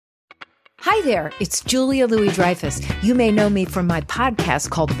Hi there, it's Julia Louis-Dreyfus. You may know me from my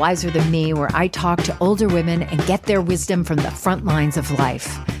podcast called Wiser Than Me, where I talk to older women and get their wisdom from the front lines of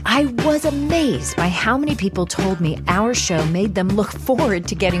life. I was amazed by how many people told me our show made them look forward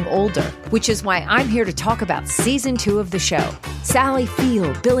to getting older, which is why I'm here to talk about season 2 of the show. Sally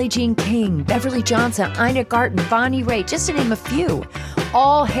Field, Billie Jean King, Beverly Johnson, Ina Garten, Bonnie Raitt, just to name a few.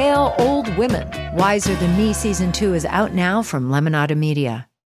 All hail old women. Wiser Than Me season 2 is out now from Lemonada Media.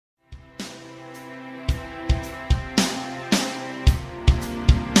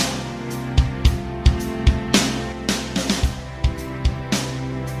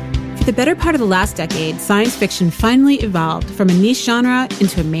 For the better part of the last decade, science fiction finally evolved from a niche genre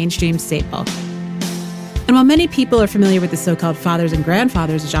into a mainstream staple. And while many people are familiar with the so-called fathers and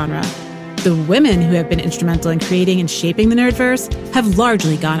grandfathers genre, the women who have been instrumental in creating and shaping the nerdverse have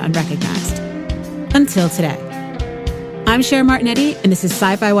largely gone unrecognized. Until today. I'm Cher Martinetti, and this is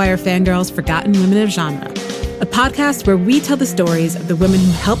Sci-Fi Wire Fangirls Forgotten Women of Genre, a podcast where we tell the stories of the women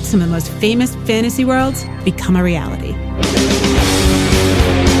who helped some of the most famous fantasy worlds become a reality.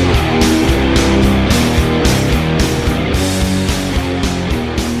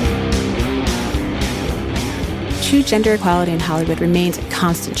 True gender equality in Hollywood remains a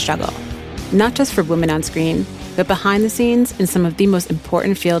constant struggle, not just for women on screen, but behind the scenes in some of the most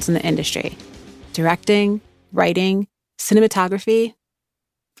important fields in the industry. Directing, writing, cinematography,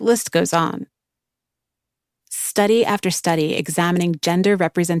 the list goes on. Study after study examining gender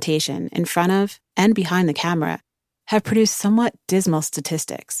representation in front of and behind the camera have produced somewhat dismal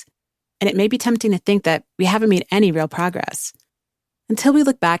statistics, and it may be tempting to think that we haven't made any real progress, until we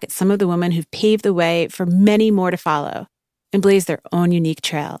look back at some of the women who've paved the way for many more to follow and blaze their own unique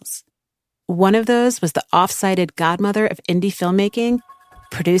trails. One of those was the oft-cited godmother of indie filmmaking,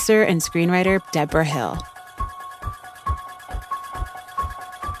 producer and screenwriter Debra Hill.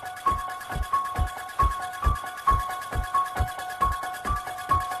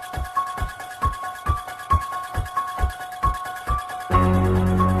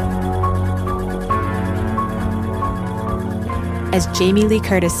 As Jamie Lee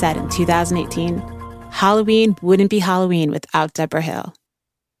Curtis said in 2018, Halloween wouldn't be Halloween without Debra Hill.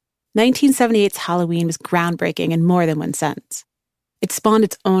 1978's Halloween was groundbreaking in more than one sense. It spawned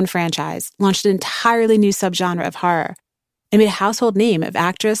its own franchise, launched an entirely new subgenre of horror, and made a household name of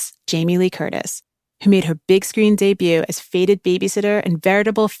actress Jamie Lee Curtis, who made her big screen debut as fated babysitter and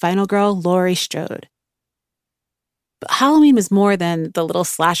veritable final girl Laurie Strode. But Halloween was more than the little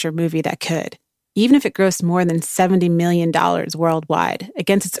slasher movie that could, even if it grossed more than $70 million worldwide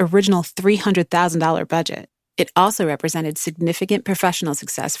against its original $300,000 budget. It also represented significant professional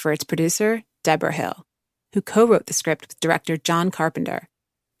success for its producer, Debra Hill, who co-wrote the script with director John Carpenter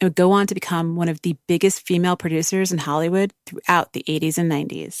and would go on to become one of the biggest female producers in Hollywood throughout the 80s and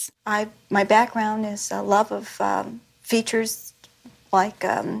 90s. My background is a love of features like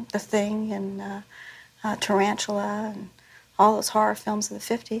The Thing and Tarantula and all those horror films of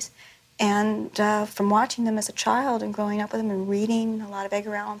the 50s. And from watching them as a child and growing up with them and reading a lot of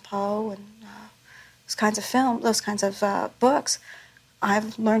Edgar Allan Poe and those kinds of books,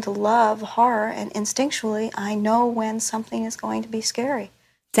 I've learned to love horror, and instinctually I know when something is going to be scary.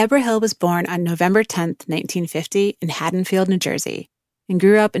 Debra Hill was born on November 10th, 1950 in Haddonfield, New Jersey, and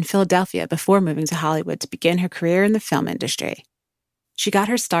grew up in Philadelphia before moving to Hollywood to begin her career in the film industry. She got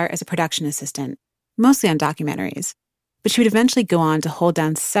her start as a production assistant, mostly on documentaries, but she would eventually go on to hold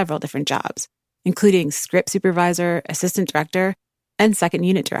down several different jobs, including script supervisor, assistant director, and second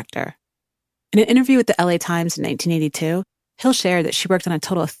unit director. In an interview with the LA Times in 1982, Hill shared that she worked on a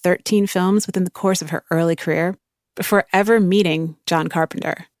total of 13 films within the course of her early career before ever meeting John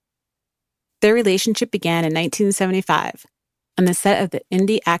Carpenter. Their relationship began in 1975 on the set of the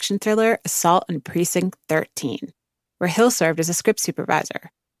indie action thriller Assault on Precinct 13, where Hill served as a script supervisor,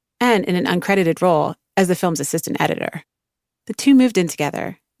 and in an uncredited role as the film's assistant editor. The two moved in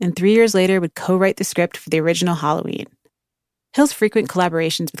together, and 3 years later would co-write the script for the original Halloween. Hill's frequent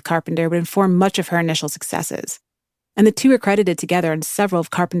collaborations with Carpenter would inform much of her initial successes, and the two were credited together on several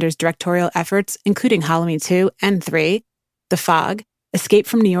of Carpenter's directorial efforts, including Halloween 2 and 3, The Fog, Escape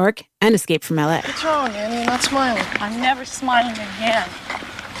from New York, and Escape from LA. What's wrong, Annie? You're not smiling. I'm never smiling again.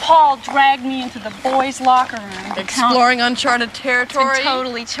 Paul dragged me into the boys' locker room. Exploring uncharted territory? It's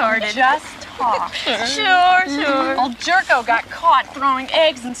totally charted. Just talk. Sure. Old Jerko got caught throwing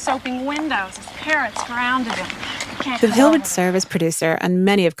eggs and soaping windows. His parents grounded him. Though Hill would serve as producer on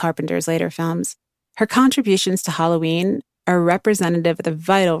many of Carpenter's later films, her contributions to Halloween are representative of the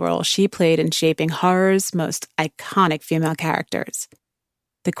vital role she played in shaping horror's most iconic female characters.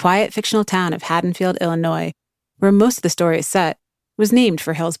 The quiet fictional town of Haddonfield, Illinois, where most of the story is set, was named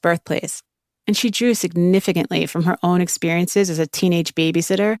for Hill's birthplace, and she drew significantly from her own experiences as a teenage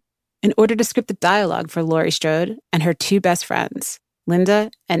babysitter in order to script the dialogue for Laurie Strode and her two best friends,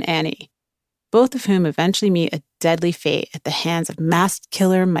 Linda and Annie, both of whom eventually meet a deadly fate at the hands of masked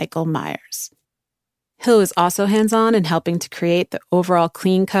killer Michael Myers. Hill was also hands-on in helping to create the overall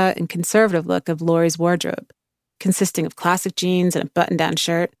clean-cut and conservative look of Laurie's wardrobe, consisting of classic jeans and a button-down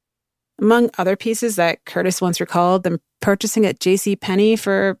shirt, among other pieces that Curtis once recalled them purchasing at JCPenney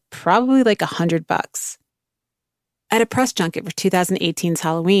for probably like $100. At a press junket for 2018's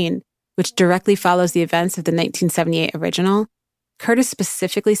Halloween, which directly follows the events of the 1978 original, Curtis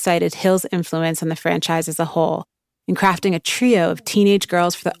specifically cited Hill's influence on the franchise as a whole in crafting a trio of teenage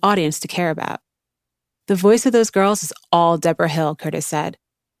girls for the audience to care about. The voice of those girls is all Deborah Hill, Curtis said.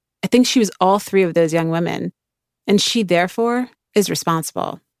 I think she was all three of those young women, and she, therefore, is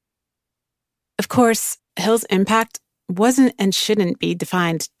responsible. Of course, Hill's impact wasn't and shouldn't be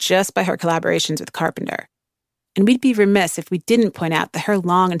defined just by her collaborations with Carpenter. And we'd be remiss if we didn't point out that her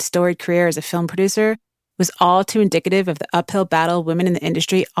long and storied career as a film producer was all too indicative of the uphill battle women in the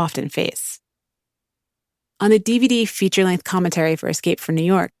industry often face. On the DVD feature-length commentary for Escape from New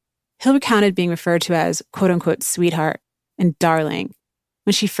York, Hill recounted being referred to as quote-unquote sweetheart and darling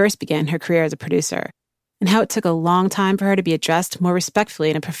when she first began her career as a producer, and how it took a long time for her to be addressed more respectfully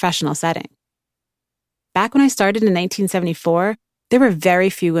in a professional setting. Back when I started in 1974, there were very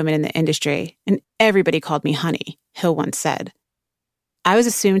few women in the industry, and everybody called me honey, Hill once said. I was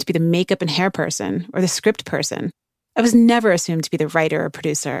assumed to be the makeup and hair person or the script person. I was never assumed to be the writer or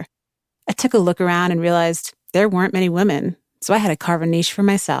producer. I took a look around and realized there weren't many women, so I had to carve a niche for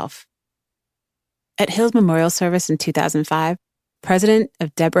myself. At Hill's memorial service in 2005, president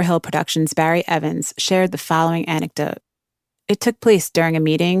of Deborah Hill Productions Barry Evans shared the following anecdote. It took place during a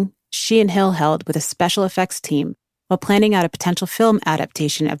meeting she and Hill held with a special effects team while planning out a potential film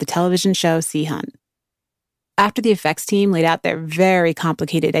adaptation of the television show Sea Hunt. After the effects team laid out their very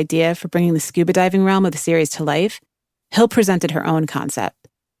complicated idea for bringing the scuba diving realm of the series to life, Hill presented her own concept,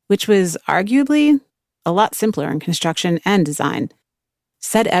 which was arguably a lot simpler in construction and design.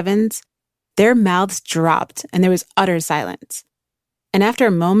 Said Evans, their mouths dropped and there was utter silence. And after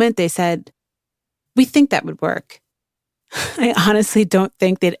a moment, they said, "We think that would work." I honestly don't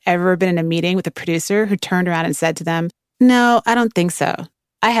think they'd ever been in a meeting with a producer who turned around and said to them, "No, I don't think so.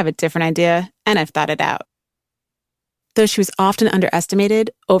 I have a different idea, and I've thought it out." Though she was often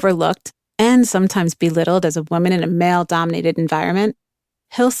underestimated, overlooked, and sometimes belittled as a woman in a male-dominated environment,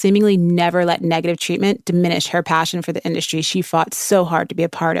 Hill seemingly never let negative treatment diminish her passion for the industry she fought so hard to be a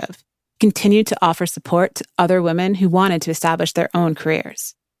part of, continued to offer support to other women who wanted to establish their own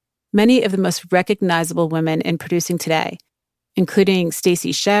careers. Many of the most recognizable women in producing today, including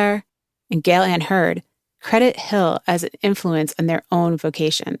Stacey Sher and Gail Ann Hurd, credit Hill as an influence on their own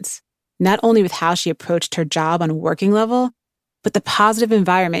vocations, not only with how she approached her job on a working level, but the positive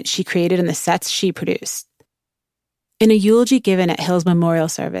environment she created in the sets she produced. In a eulogy given at Hill's memorial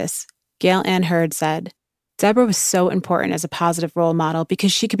service, Gail Ann Hurd said, "Deborah was so important as a positive role model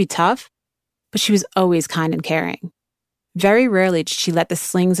because she could be tough, but she was always kind and caring. Very rarely did she let the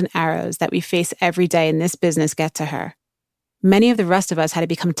slings and arrows that we face every day in this business get to her. Many of the rest of us had to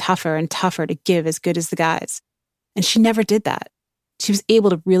become tougher and tougher to give as good as the guys. And she never did that. She was able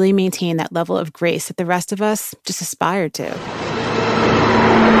to really maintain that level of grace that the rest of us just aspired to."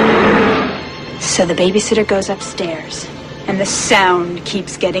 So the babysitter goes upstairs, and the sound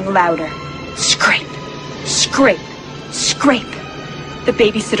keeps getting louder. Scrape, scrape, scrape. The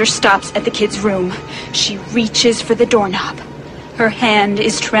babysitter stops at the kid's room. She reaches for the doorknob. Her hand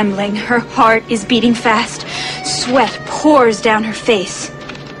is trembling. Her heart is beating fast. Sweat pours down her face.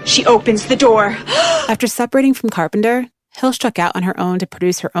 She opens the door. After separating from Carpenter, Hill struck out on her own to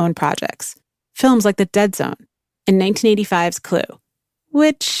produce her own projects. Films like The Dead Zone and 1985's Clue,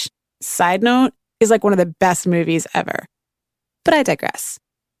 which, side note, is like one of the best movies ever. But I digress.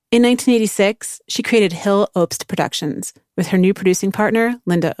 In 1986, she created Hill Obst Productions with her new producing partner,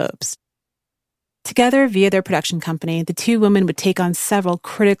 Linda Obst. Together, via their production company, the two women would take on several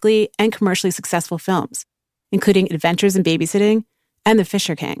critically and commercially successful films, including Adventures in Babysitting and The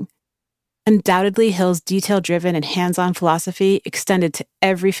Fisher King. Undoubtedly, Hill's detail-driven and hands-on philosophy extended to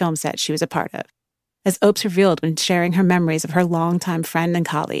every film set she was a part of, as Obst revealed when sharing her memories of her longtime friend and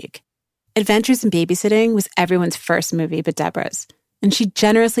colleague. Adventures in Babysitting was everyone's first movie but Deborah's, and she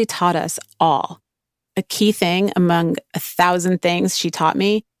generously taught us all. A key thing among 1,000 things she taught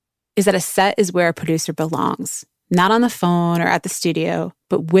me is that a set is where a producer belongs, not on the phone or at the studio,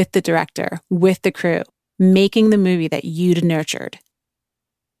 but with the director, with the crew, making the movie that you'd nurtured.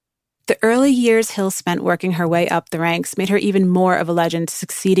 The early years Hill spent working her way up the ranks made her even more of a legend to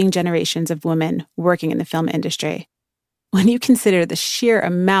succeeding generations of women working in the film industry. When you consider the sheer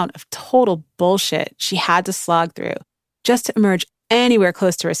amount of total bullshit she had to slog through just to emerge anywhere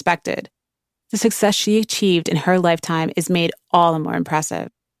close to respected, the success she achieved in her lifetime is made all the more impressive.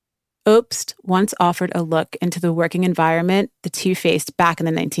 Obst once offered a look into the working environment the two faced back in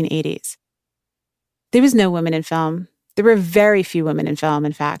the 1980s. There was no women in film. There were very few women in film,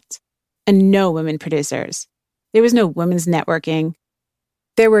 in fact, and no women producers. There was no women's networking.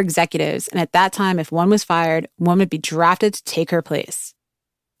 There were executives, and at that time, if one was fired, one would be drafted to take her place.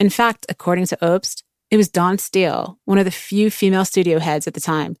 In fact, according to Obst, it was Dawn Steele, one of the few female studio heads at the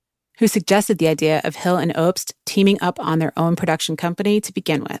time, who suggested the idea of Hill and Obst teaming up on their own production company to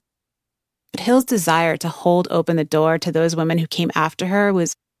begin with. But Hill's desire to hold open the door to those women who came after her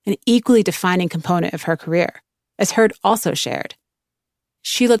was an equally defining component of her career, as Heard also shared.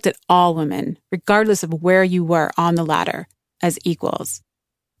 She looked at all women, regardless of where you were on the ladder, as equals.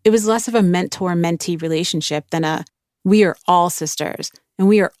 It was less of a mentor-mentee relationship than a, we are all sisters, and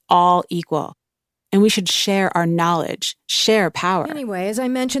we are all equal, and we should share our knowledge, share power. Anyway, as I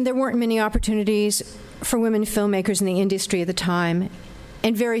mentioned, there weren't many opportunities for women filmmakers in the industry at the time,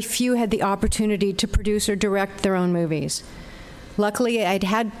 and very few had the opportunity to produce or direct their own movies. Luckily, I'd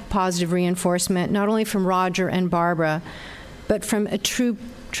had positive reinforcement, not only from Roger and Barbara, but from a true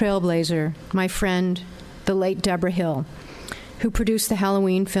trailblazer, my friend, the late Deborah Hill, who produced the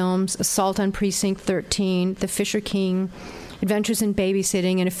Halloween films, Assault on Precinct 13, The Fisher King, Adventures in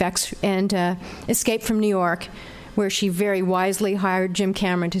Babysitting, and Escape from New York, where she very wisely hired Jim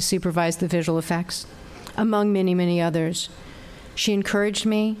Cameron to supervise the visual effects, among many, many others. She encouraged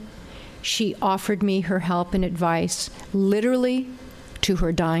me. She offered me her help and advice, literally to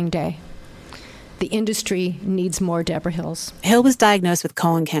her dying day. The industry needs more Deborah Hills. Hill was diagnosed with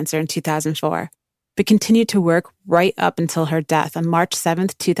colon cancer in 2004, but continued to work right up until her death on March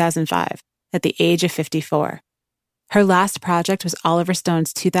 7th, 2005, at the age of 54. Her last project was Oliver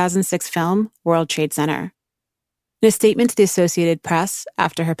Stone's 2006 film, World Trade Center. In a statement to the Associated Press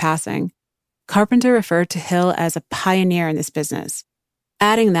after her passing, Carpenter referred to Hill as a pioneer in this business,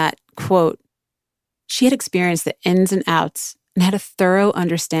 adding that, quote, she had experienced the ins and outs and had a thorough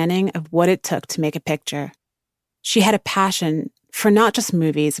understanding of what it took to make a picture. She had a passion for not just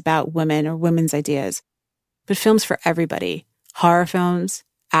movies about women or women's ideas, but films for everybody, horror films,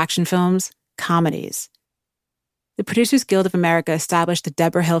 action films, comedies. The Producers Guild of America established the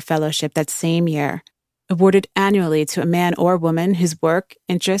Deborah Hill Fellowship that same year, awarded annually to a man or woman whose work,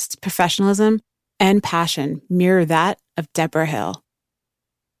 interests, professionalism, and passion mirror that of Deborah Hill.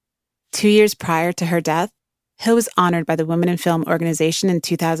 2 years prior to her death, Hill was honored by the Women in Film organization in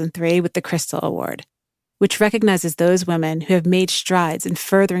 2003 with the Crystal Award, which recognizes those women who have made strides in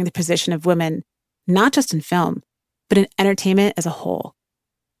furthering the position of women, not just in film, but in entertainment as a whole.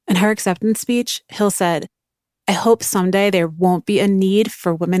 In her acceptance speech, Hill said, I hope someday there won't be a need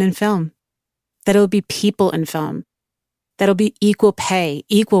for women in film, that it'll be people in film, that it'll be equal pay,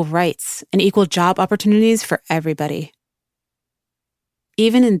 equal rights, and equal job opportunities for everybody.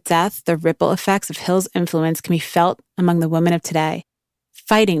 Even in death, the ripple effects of Hill's influence can be felt among the women of today,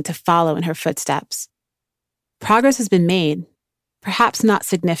 fighting to follow in her footsteps. Progress has been made, perhaps not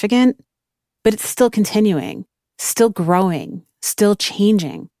significant, but it's still continuing, still growing, still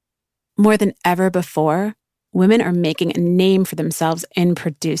changing. More than ever before, women are making a name for themselves in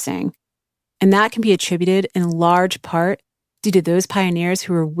producing. And that can be attributed in large part due to those pioneers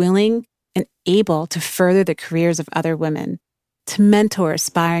who were willing and able to further the careers of other women, to mentor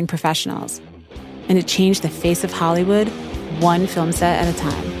aspiring professionals, and to change the face of Hollywood one film set at a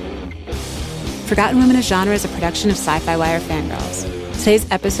time. Forgotten Women of Genre is a production of Sci-Fi Wire Fangirls. Today's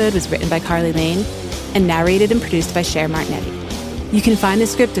episode was written by Carly Lane and narrated and produced by Cher Martinetti. You can find the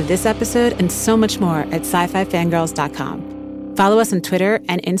script of this episode and so much more at sci-fifangirls.com. Follow us on Twitter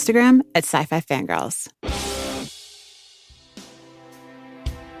and Instagram at Sci-Fi Fangirls.